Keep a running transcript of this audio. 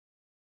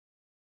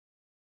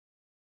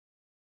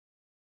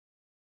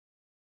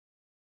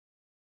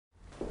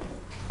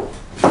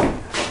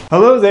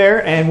Hello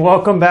there and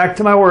welcome back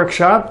to my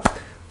workshop.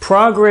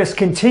 Progress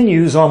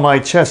continues on my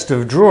chest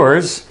of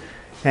drawers,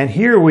 and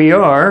here we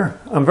are.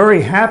 I'm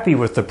very happy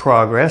with the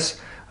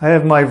progress. I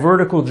have my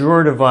vertical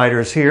drawer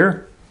dividers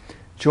here,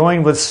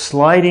 joined with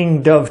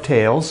sliding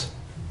dovetails.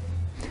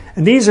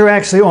 And these are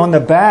actually on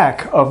the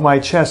back of my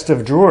chest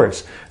of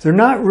drawers. They're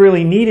not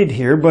really needed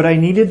here, but I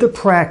needed the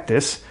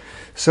practice,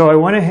 so I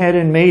went ahead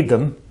and made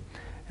them.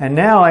 And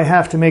now I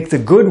have to make the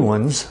good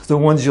ones, the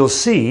ones you'll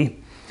see,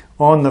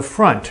 on the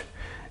front.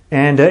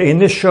 And in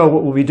this show,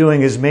 what we'll be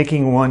doing is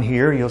making one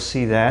here. You'll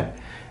see that.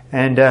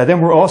 And then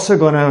we're also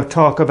going to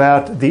talk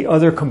about the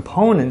other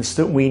components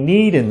that we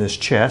need in this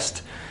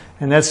chest.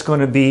 And that's going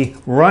to be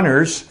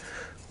runners,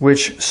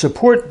 which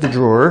support the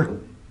drawer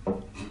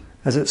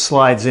as it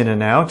slides in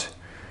and out.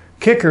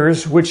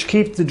 Kickers, which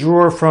keep the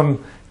drawer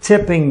from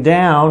tipping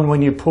down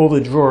when you pull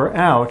the drawer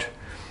out.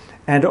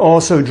 And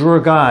also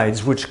drawer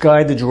guides, which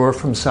guide the drawer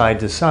from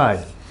side to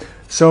side.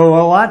 So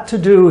a lot to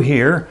do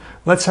here.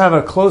 Let's have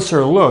a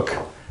closer look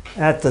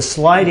at the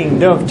sliding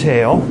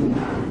dovetail.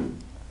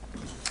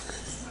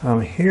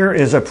 Here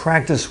is a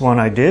practice one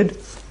I did.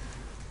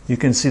 You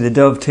can see the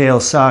dovetail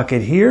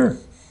socket here.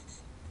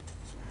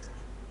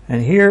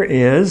 And here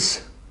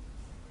is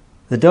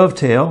the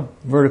dovetail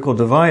vertical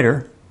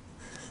divider.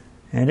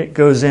 And it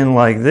goes in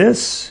like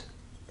this.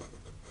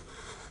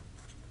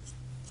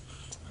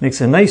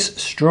 Makes a nice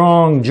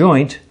strong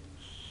joint.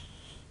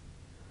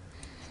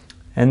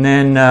 And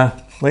then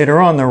later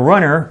on the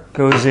runner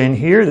goes in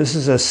here. This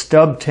is a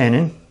stub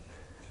tenon.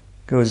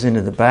 Goes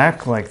into the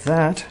back like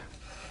that.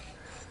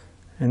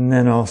 And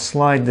then I'll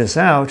slide this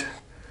out.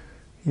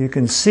 You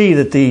can see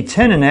that the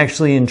tenon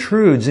actually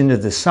intrudes into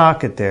the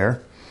socket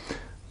there.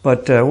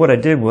 But what I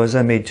did was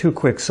I made two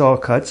quick saw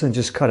cuts and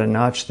just cut a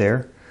notch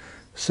there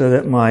so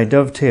that my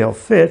dovetail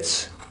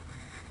fits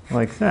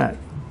like that.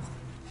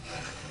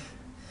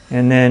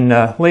 And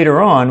then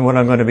later on what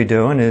I'm going to be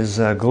doing is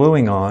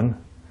gluing on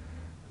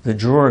the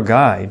drawer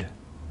guide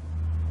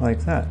like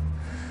that.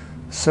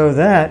 So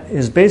that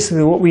is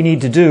basically what we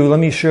need to do. Let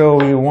me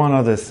show you one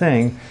other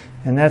thing,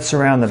 and that's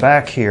around the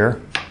back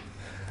here.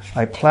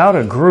 I plowed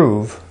a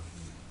groove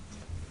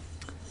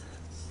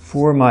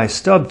for my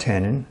stub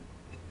tenon,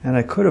 and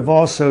I could have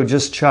also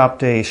just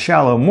chopped a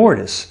shallow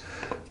mortise,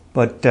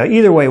 but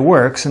either way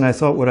works, and I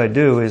thought what I'd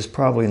do is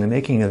probably in the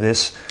making of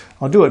this,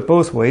 I'll do it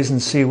both ways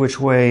and see which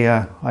way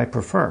I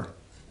prefer.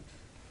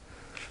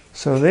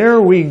 So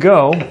there we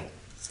go.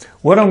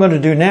 What I'm going to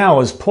do now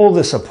is pull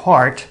this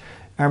apart,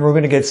 and we're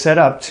going to get set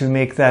up to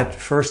make that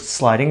first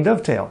sliding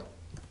dovetail.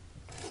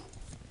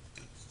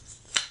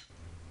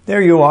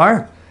 There you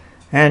are.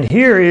 And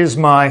here is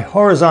my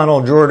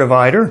horizontal drawer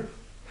divider,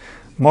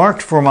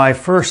 marked for my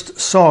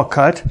first saw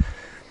cut.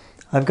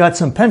 I've got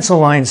some pencil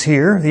lines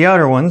here. The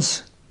outer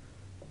ones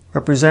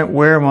represent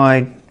where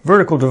my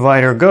vertical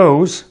divider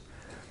goes,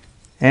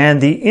 and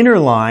the inner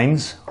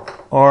lines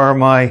are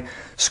my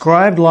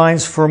scribed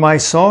lines for my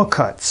saw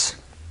cuts.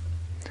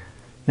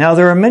 Now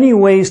there are many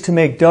ways to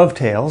make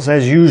dovetails,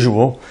 as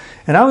usual,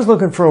 and I was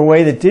looking for a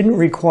way that didn't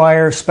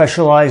require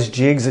specialized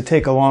jigs that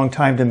take a long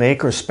time to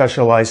make or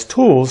specialized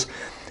tools,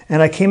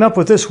 and I came up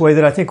with this way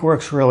that I think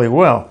works really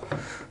well.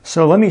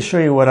 So let me show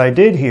you what I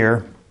did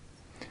here.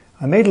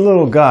 I made a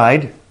little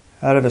guide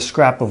out of a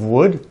scrap of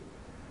wood.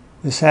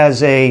 This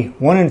has a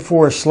 1 in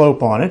 4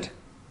 slope on it,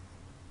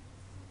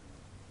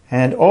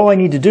 and all I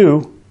need to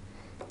do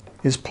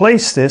is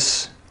place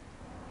this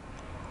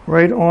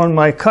right on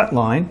my cut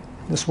line.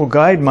 This will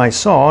guide my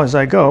saw as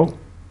I go.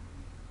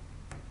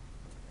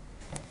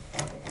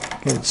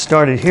 Get it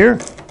started here.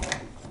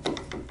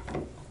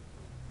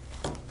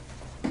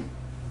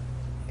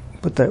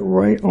 Put that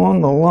right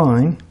on the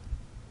line.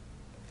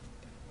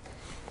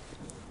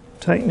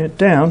 Tighten it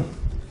down.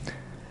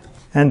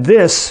 And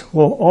this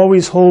will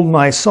always hold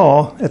my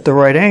saw at the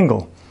right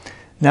angle.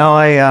 Now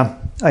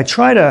I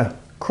tried a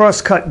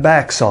cross-cut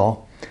back saw,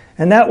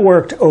 and that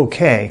worked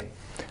okay.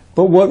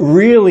 But what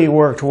really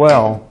worked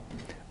well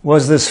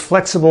was this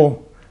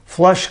flexible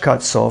flush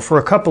cut saw for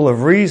a couple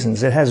of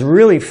reasons. It has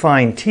really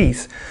fine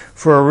teeth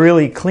for a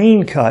really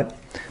clean cut,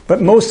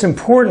 but most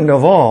important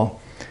of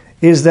all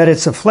is that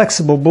it's a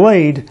flexible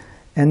blade,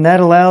 and that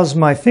allows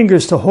my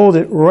fingers to hold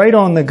it right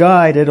on the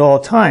guide at all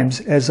times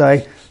as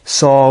I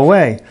saw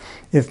away.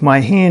 If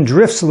my hand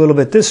drifts a little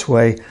bit this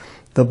way,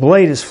 the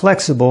blade is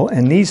flexible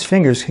and these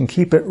fingers can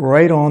keep it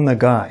right on the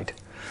guide.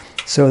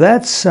 So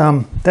that's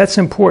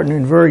important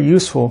and very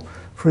useful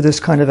for this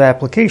kind of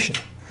application.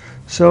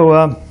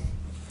 So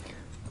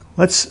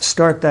let's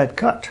start that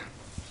cut.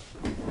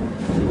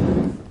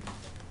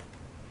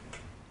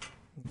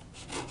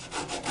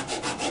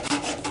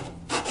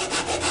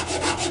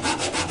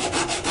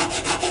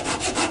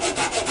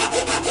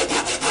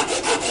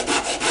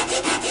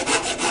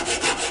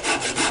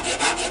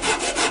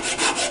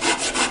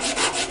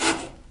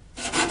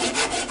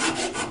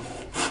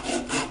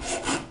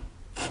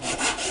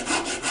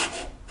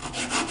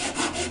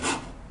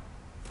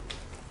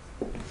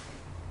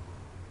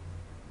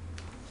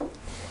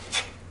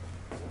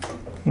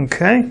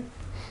 Okay,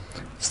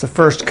 it's the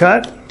first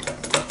cut.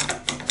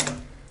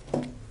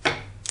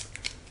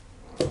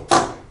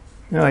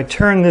 Now I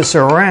turn this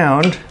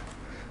around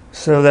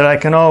so that I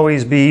can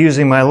always be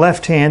using my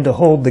left hand to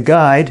hold the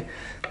guide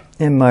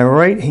and my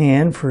right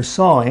hand for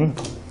sawing.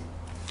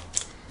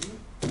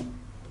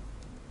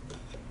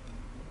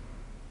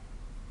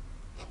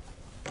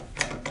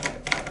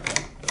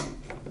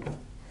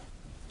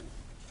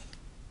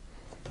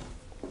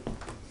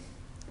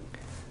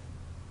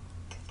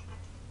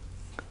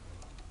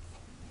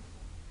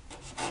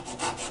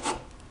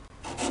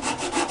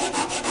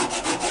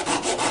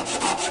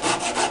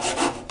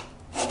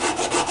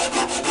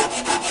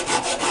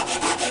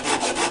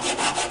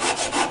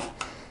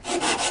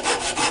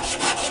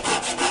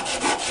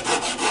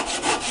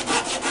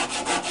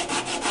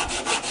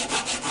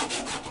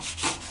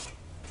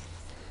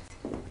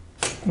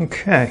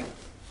 Okay.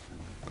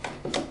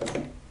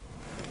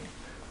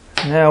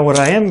 Now what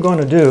I am going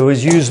to do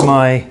is use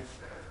my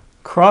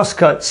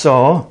crosscut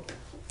saw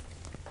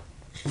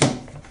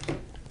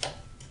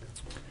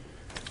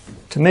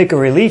to make a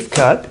relief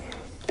cut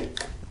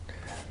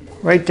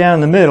right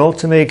down the middle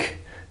to make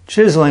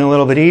chiseling a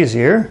little bit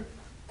easier.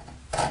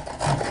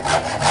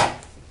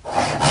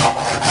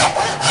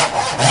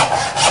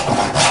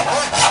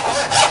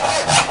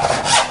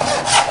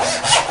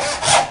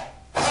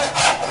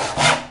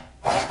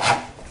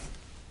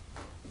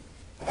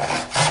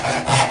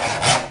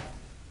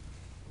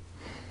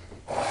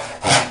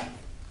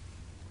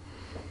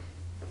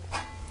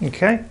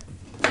 Okay.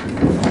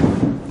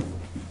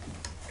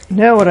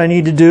 Now what I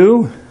need to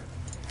do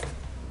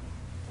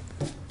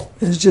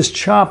is just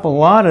chop a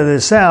lot of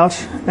this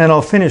out, and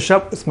I'll finish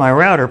up with my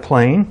router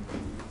plane.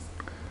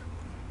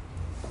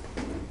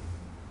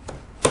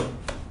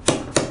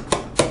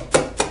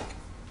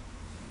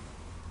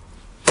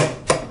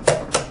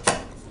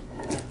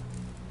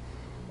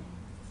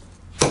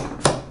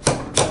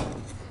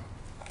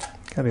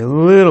 Gotta be a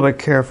little bit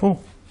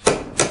careful.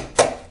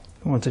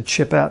 Don't want to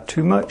chip out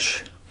too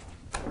much.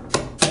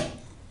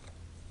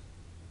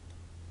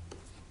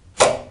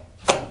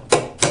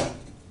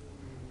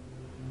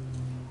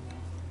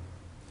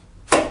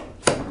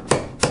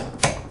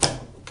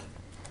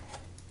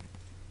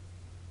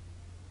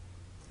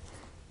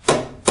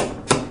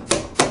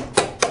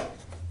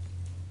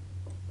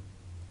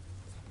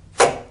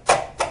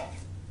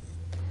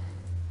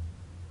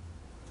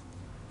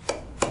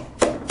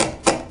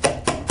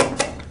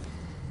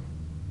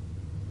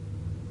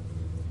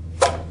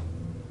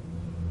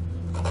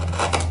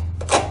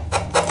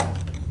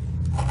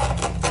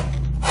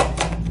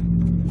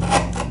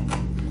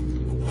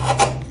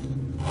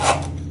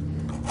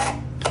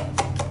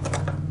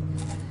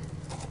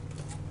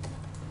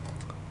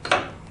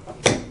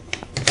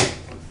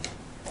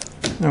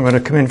 I'm going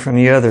to come in from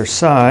the other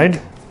side,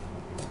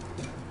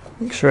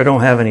 make sure I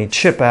don't have any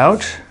chip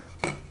out.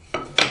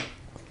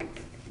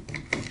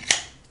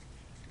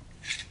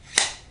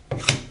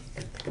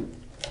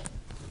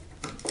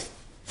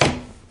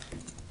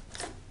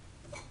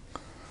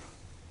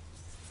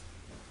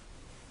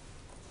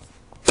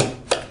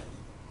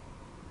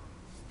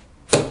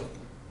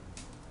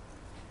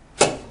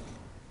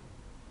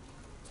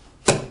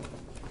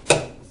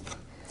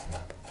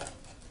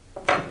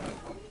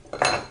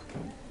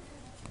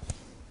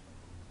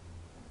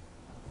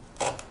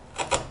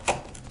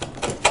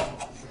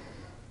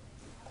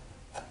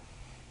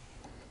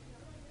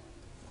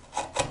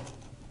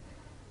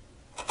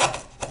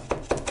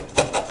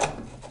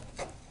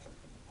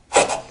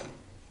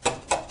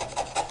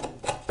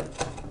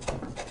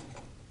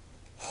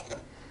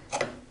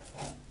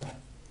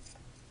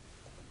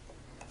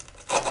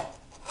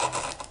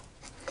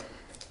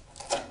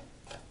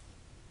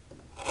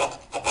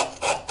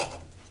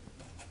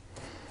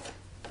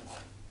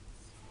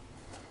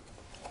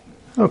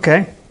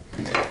 Okay,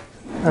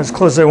 as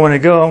close as I want to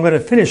go. I'm going to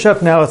finish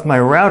up now with my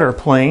router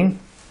plane.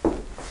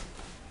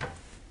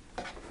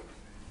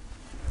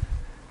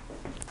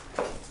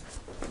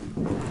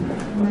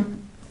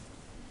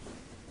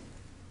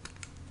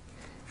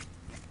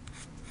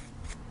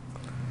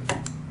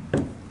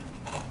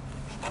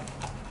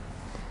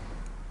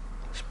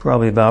 It's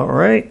probably about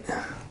right.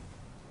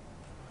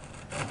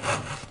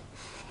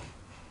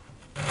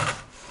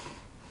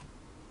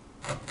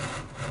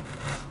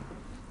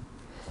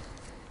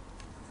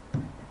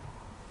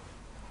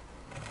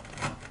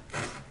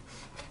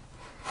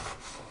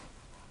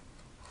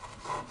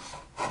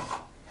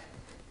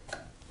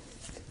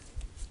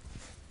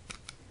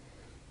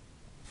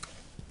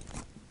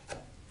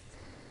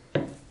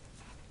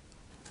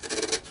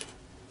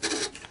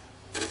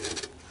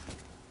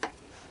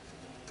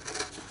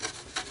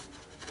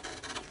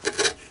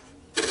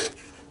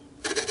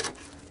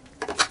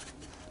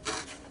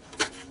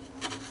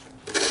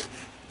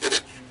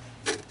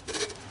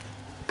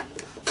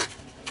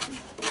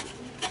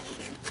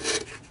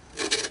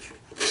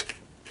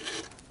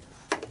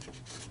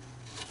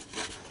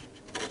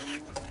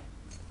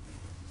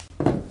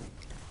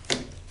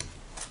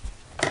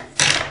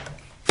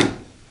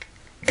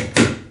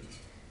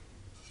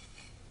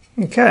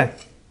 Okay,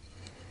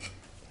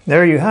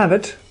 there you have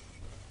it.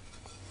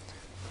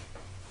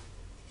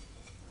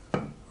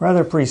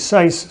 Rather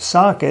precise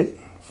socket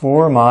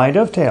for my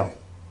dovetail.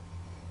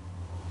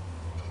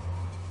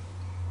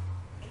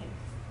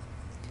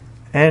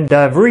 And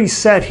I've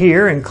reset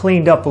here and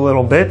cleaned up a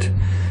little bit.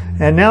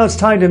 And now it's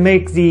time to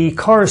make the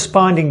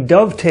corresponding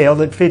dovetail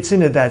that fits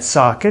into that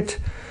socket.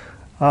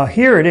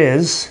 Here it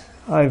is.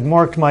 I've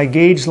marked my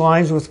gauge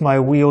lines with my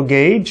wheel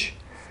gauge,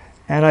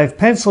 and I've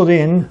penciled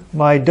in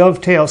my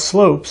dovetail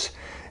slopes.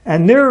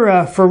 And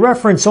they're for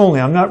reference only.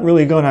 I'm not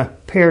really going to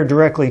pair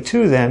directly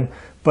to them,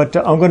 but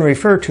I'm going to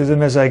refer to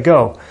them as I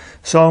go.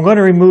 So I'm going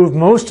to remove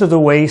most of the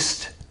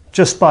waste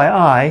just by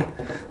eye,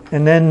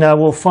 and then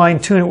we'll fine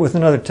tune it with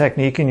another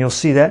technique, and you'll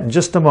see that in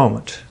just a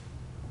moment.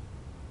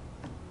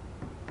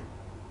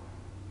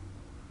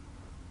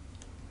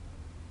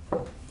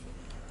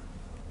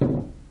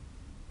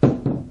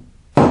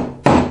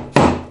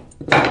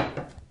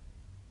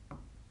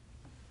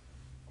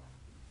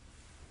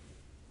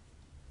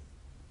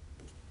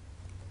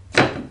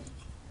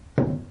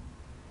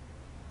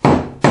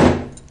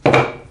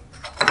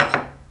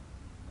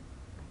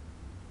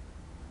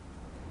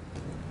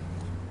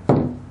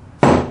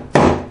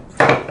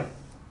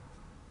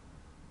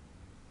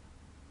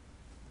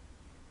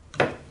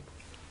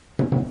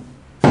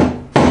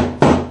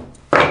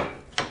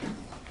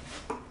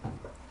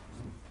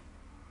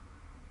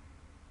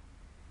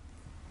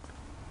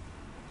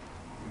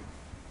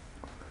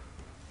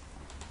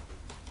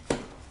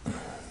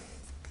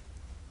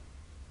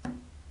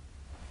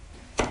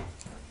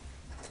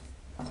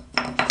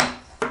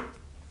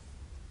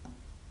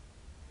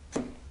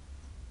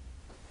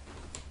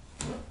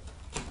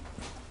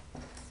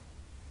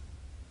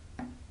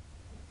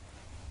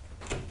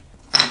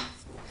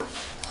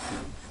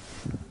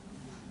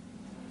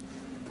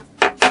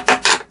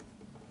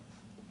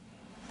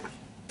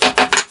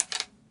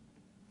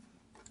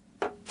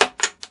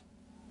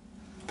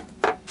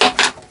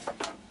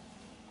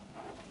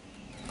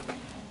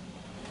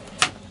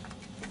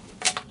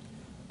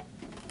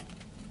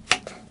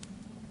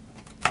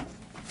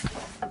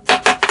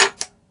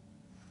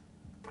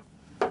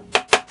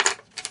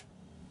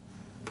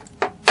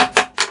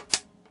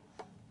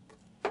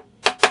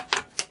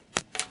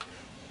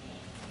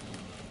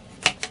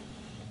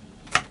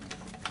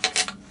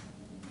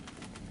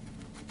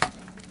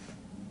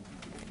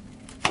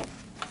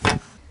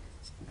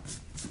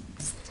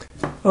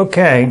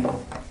 Okay,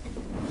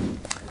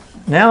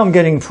 now I'm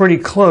getting pretty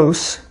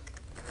close,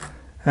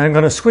 and I'm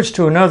going to switch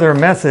to another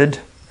method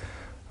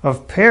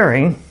of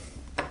pairing,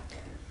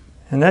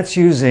 and that's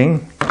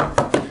using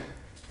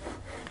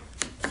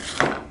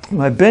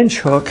my bench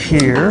hook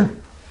here,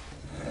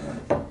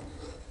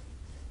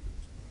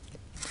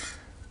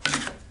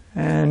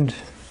 and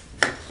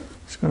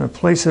just going to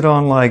place it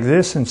on like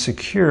this and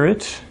secure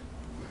it.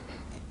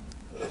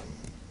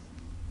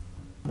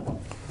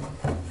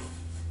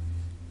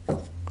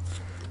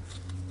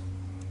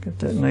 Get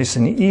that nice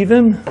and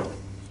even.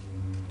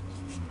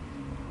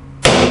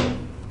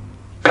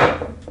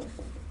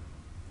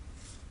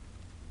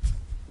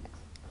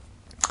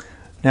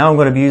 Now I'm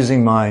going to be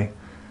using my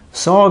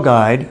saw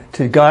guide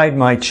to guide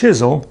my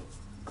chisel.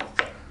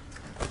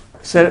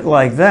 Set it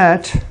like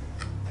that.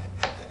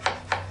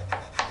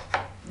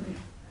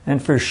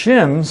 And for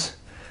shims,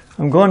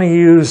 I'm going to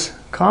use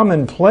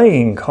common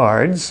playing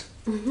cards.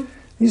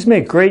 These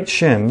make great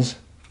shims.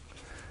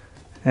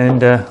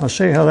 And I'll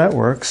show you how that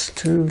works.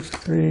 2,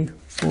 3,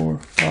 4,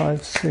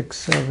 5, 6,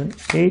 7,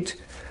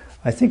 8.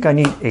 I think I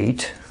need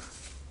 8.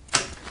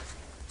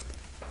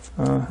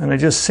 And I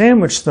just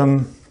sandwich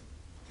them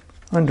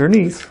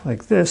underneath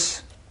like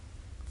this.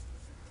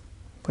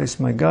 Place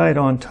my guide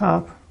on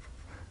top.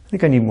 I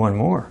think I need one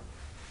more.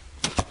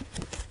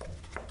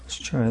 Let's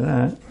try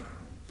that.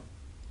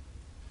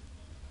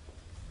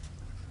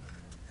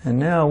 And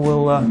now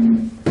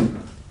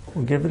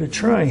we'll give it a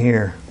try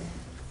here.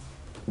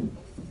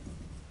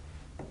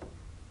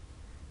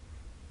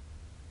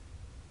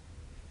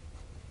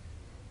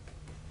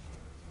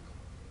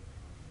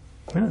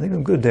 I think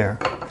I'm good there.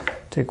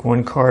 Take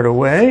one card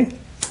away.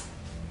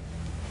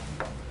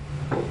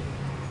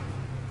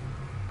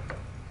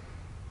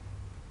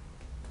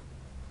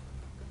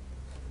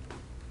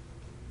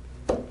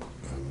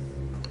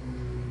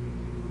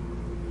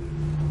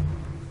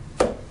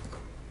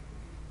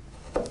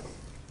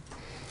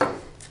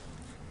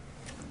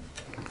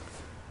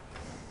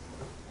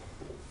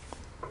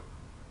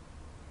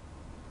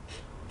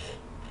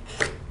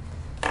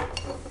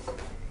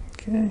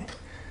 Okay.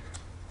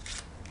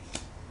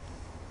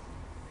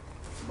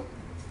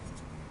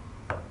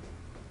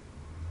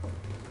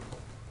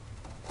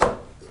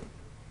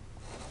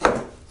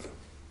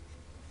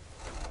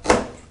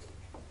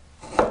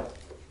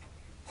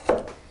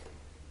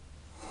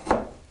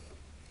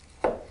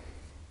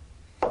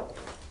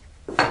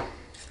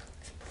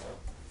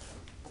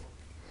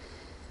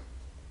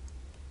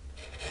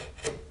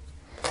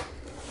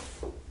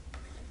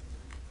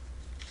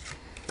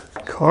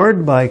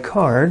 Card by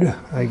card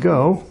I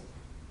go.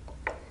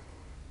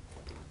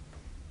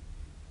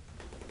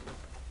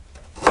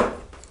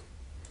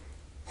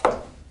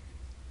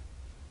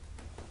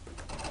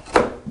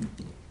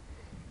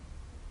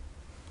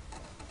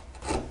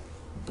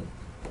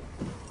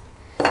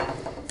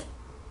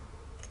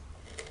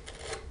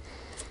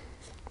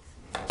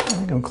 I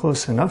think I'm one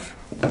close enough.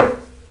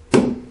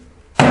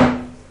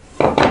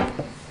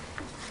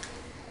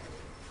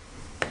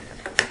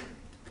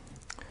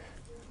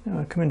 Now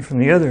I come in from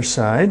the other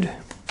side,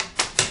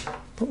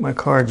 put my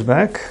cards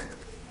back.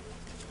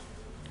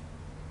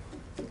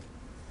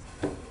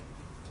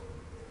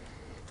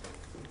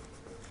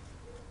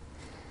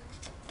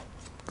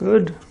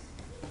 Good.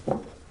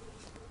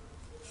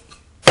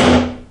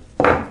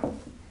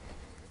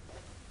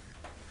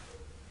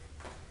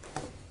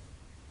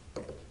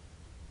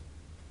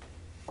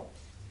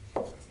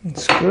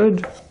 That's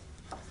good.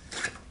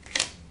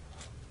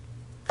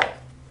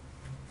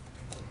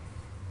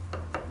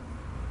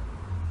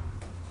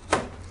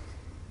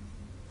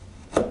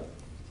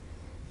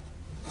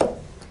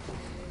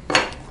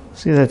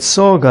 See, that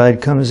saw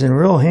guide comes in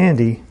real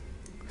handy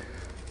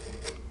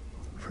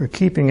for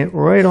keeping it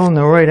right on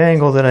the right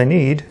angle that I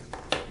need.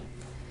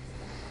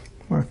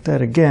 Mark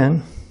that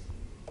again.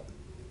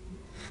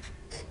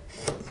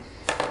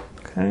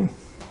 Okay.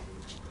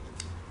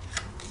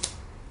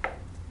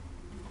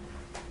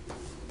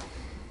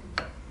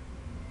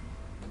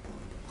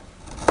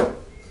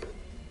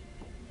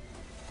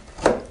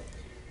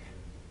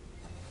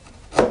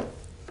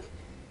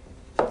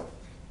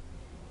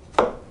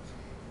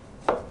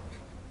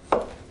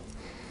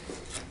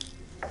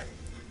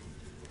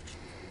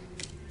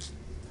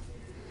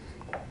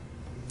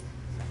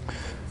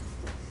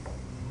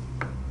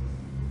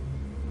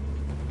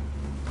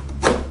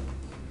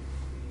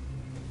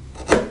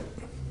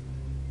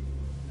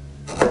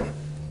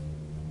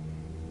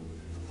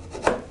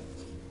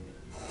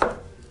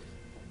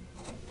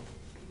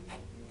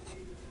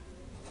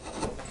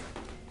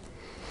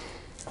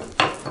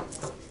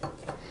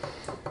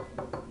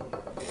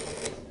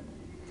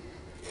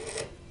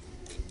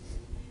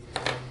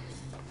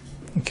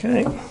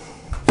 Okay.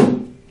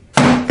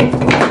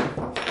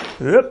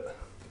 Yep.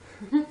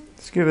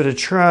 Let's give it a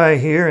try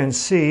here and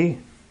see.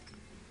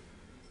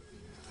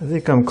 I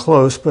think I'm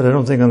close, but I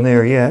don't think I'm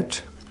there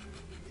yet.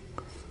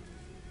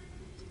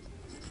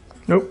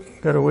 Nope,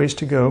 got a ways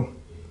to go.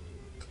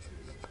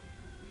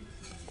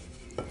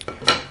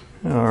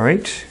 All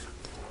right.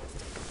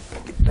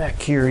 Get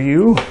back here,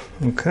 you.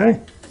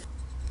 Okay.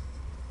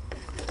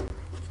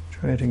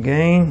 Try it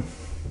again.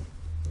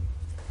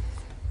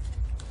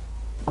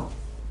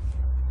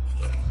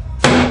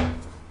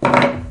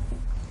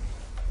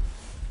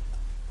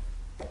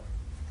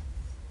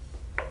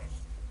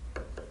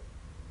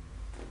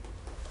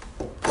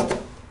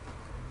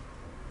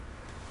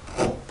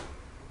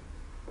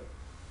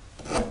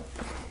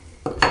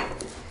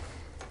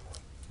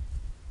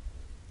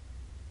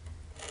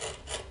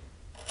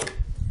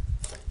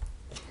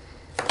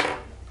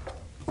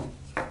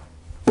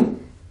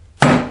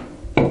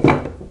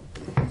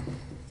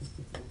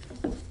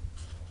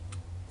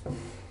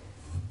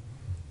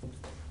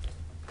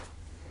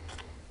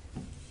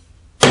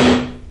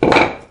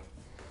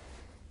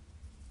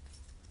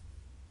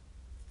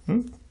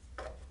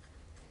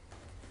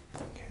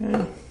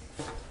 Okay.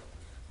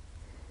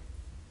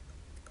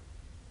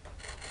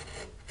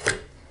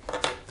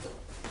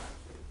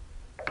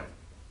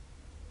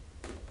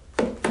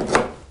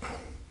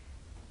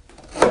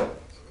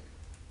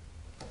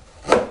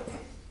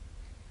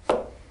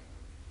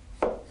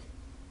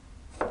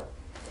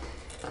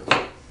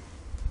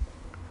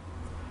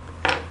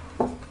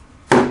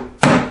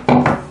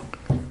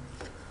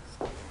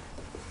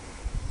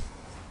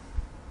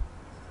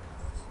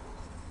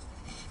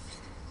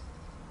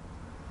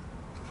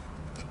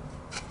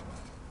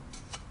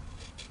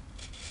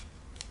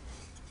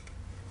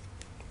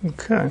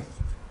 Okay,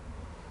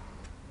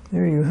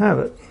 there you have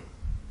it.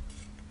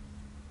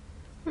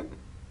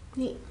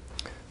 Neat.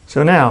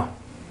 So now,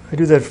 I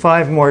do that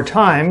 5 more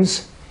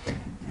times,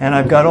 and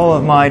I've got all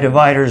of my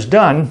dividers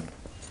done,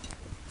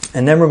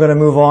 and then we're going to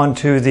move on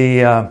to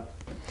the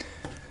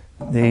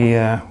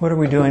what are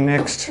we doing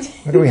next?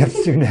 What do we have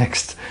to do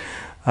next?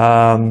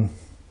 The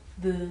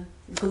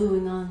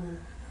gluing on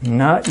the...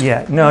 Not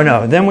yet.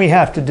 No. Then we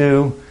have to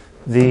do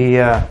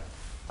the...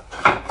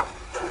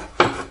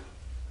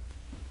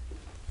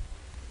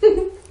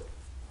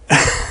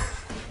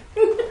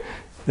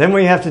 Then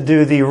we have to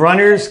do the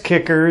runners,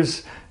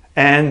 kickers,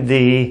 and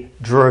the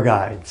drawer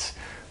guides.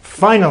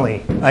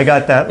 Finally, I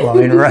got that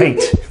line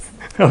right.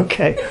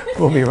 Okay,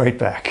 we'll be right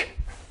back.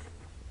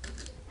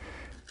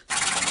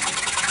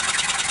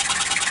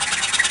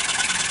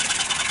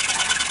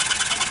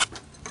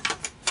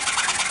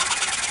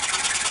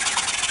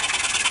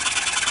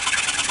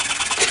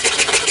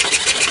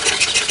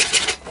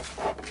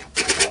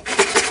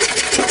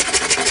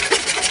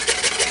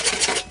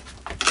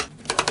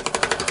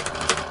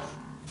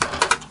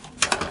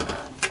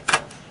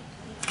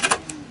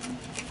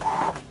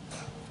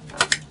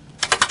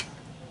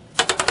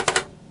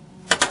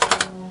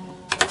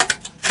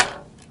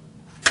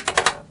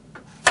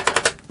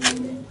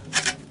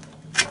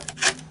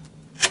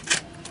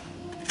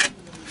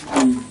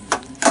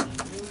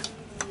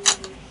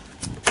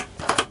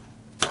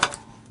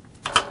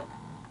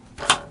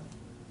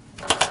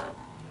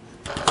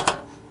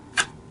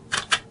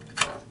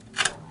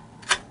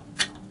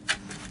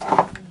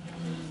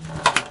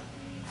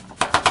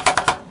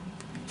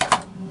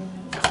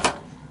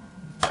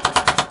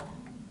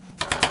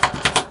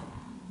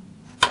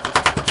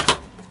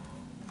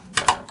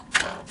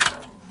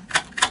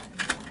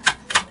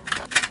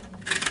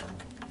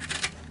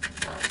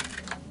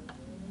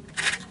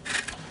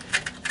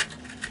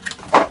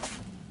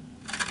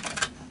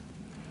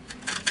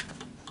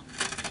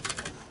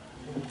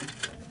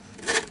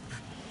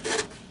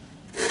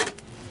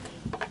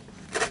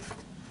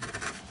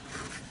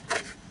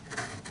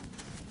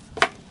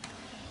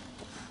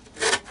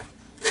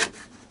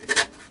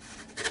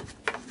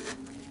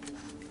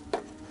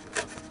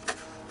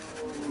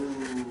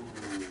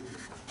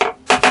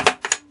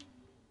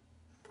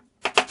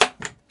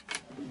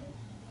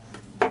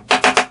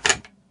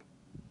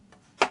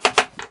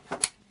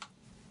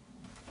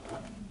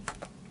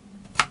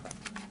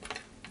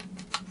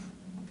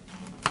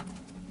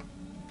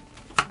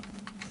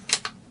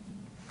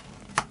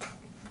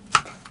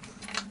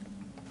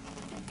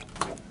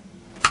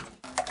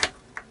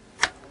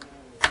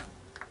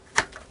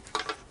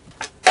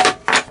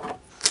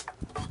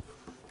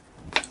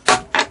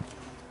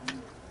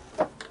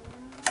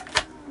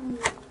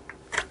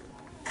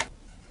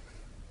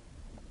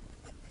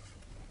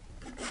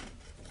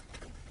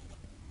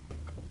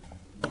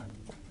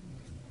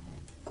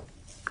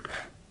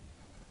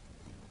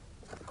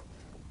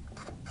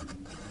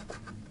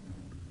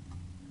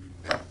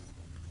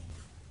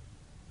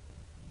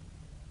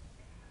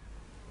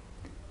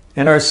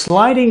 And our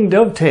sliding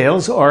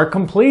dovetails are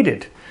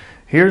completed.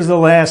 Here's the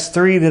last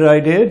 3 that I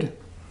did.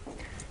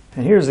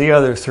 And here's the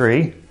other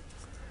 3.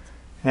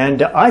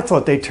 And I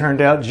thought they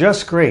turned out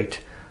just great.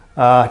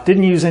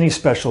 Didn't use any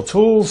special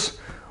tools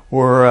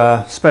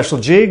or special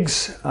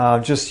jigs.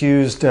 Just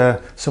used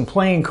some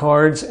playing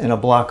cards and a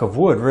block of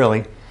wood,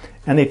 really.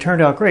 And they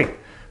turned out great.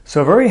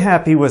 So very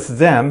happy with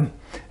them.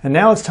 And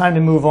now it's time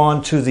to move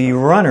on to the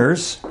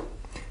runners.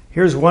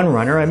 Here's one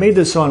runner. I made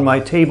this on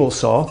my table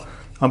saw.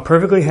 I'm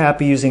perfectly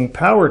happy using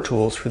power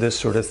tools for this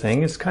sort of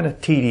thing. It's kind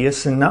of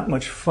tedious and not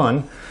much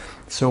fun,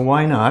 so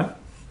why not?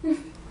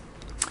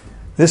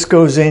 This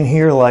goes in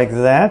here like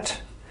that,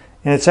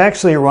 and it's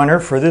actually a runner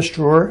for this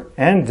drawer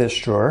and this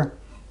drawer.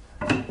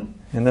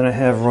 And then I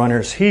have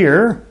runners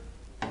here,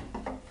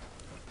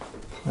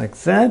 like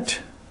that,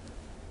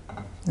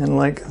 and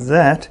like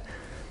that.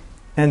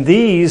 And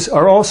these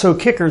are also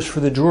kickers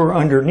for the drawer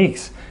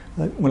underneath.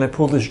 When I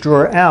pull this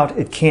drawer out,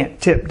 it can't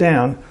tip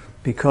down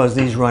because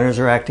these runners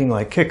are acting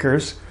like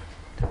kickers.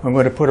 I'm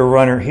going to put a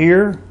runner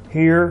here,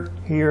 here,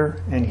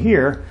 here, and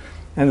here,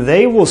 and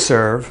they will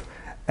serve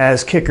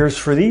as kickers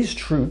for these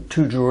 2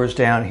 drawers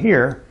down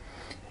here.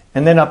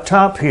 And then up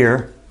top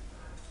here,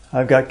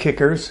 I've got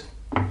kickers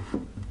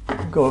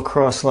go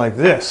across like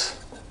this.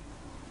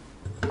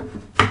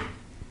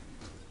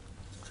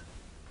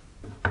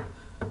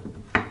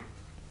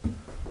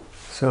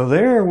 So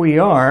there we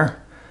are.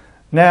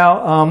 Now,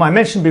 I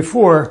mentioned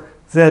before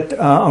that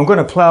I'm going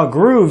to plow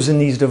grooves in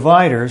these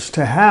dividers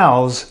to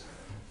house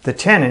the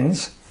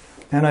tenons.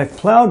 And I've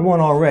plowed one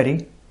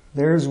already.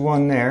 There's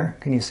one there.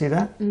 Can you see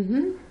that?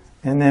 Mm-hmm.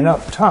 And then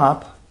up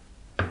top,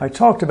 I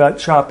talked about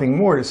chopping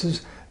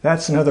mortises.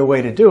 That's another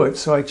way to do it.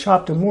 So I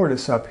chopped a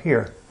mortise up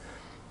here.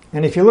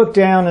 And if you look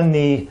down in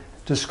the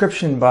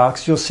description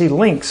box, you'll see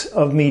links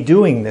of me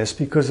doing this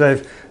because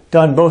I've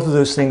done both of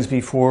those things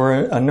before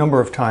a number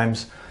of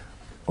times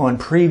on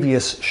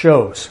previous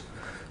shows.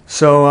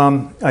 So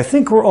I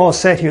think we're all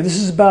set here. This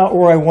is about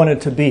where I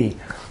wanted to be.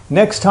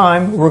 Next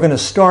time, we're going to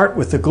start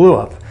with the glue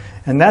up.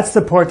 And that's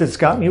the part that's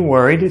got me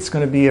worried. It's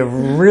going to be a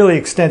really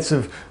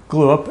extensive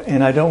glue up,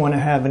 and I don't want to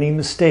have any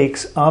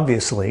mistakes,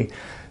 obviously.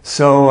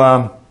 So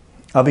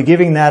I'll be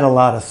giving that a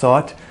lot of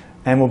thought,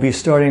 and we'll be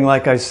starting,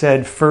 like I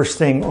said, first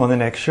thing on the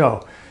next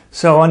show.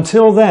 So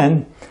until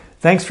then,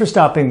 thanks for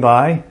stopping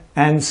by,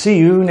 and see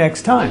you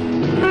next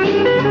time.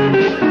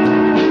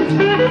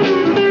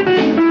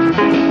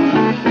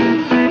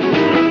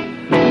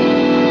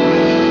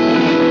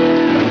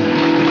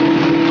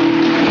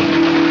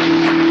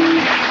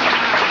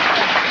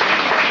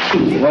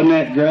 Wasn't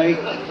that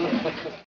great?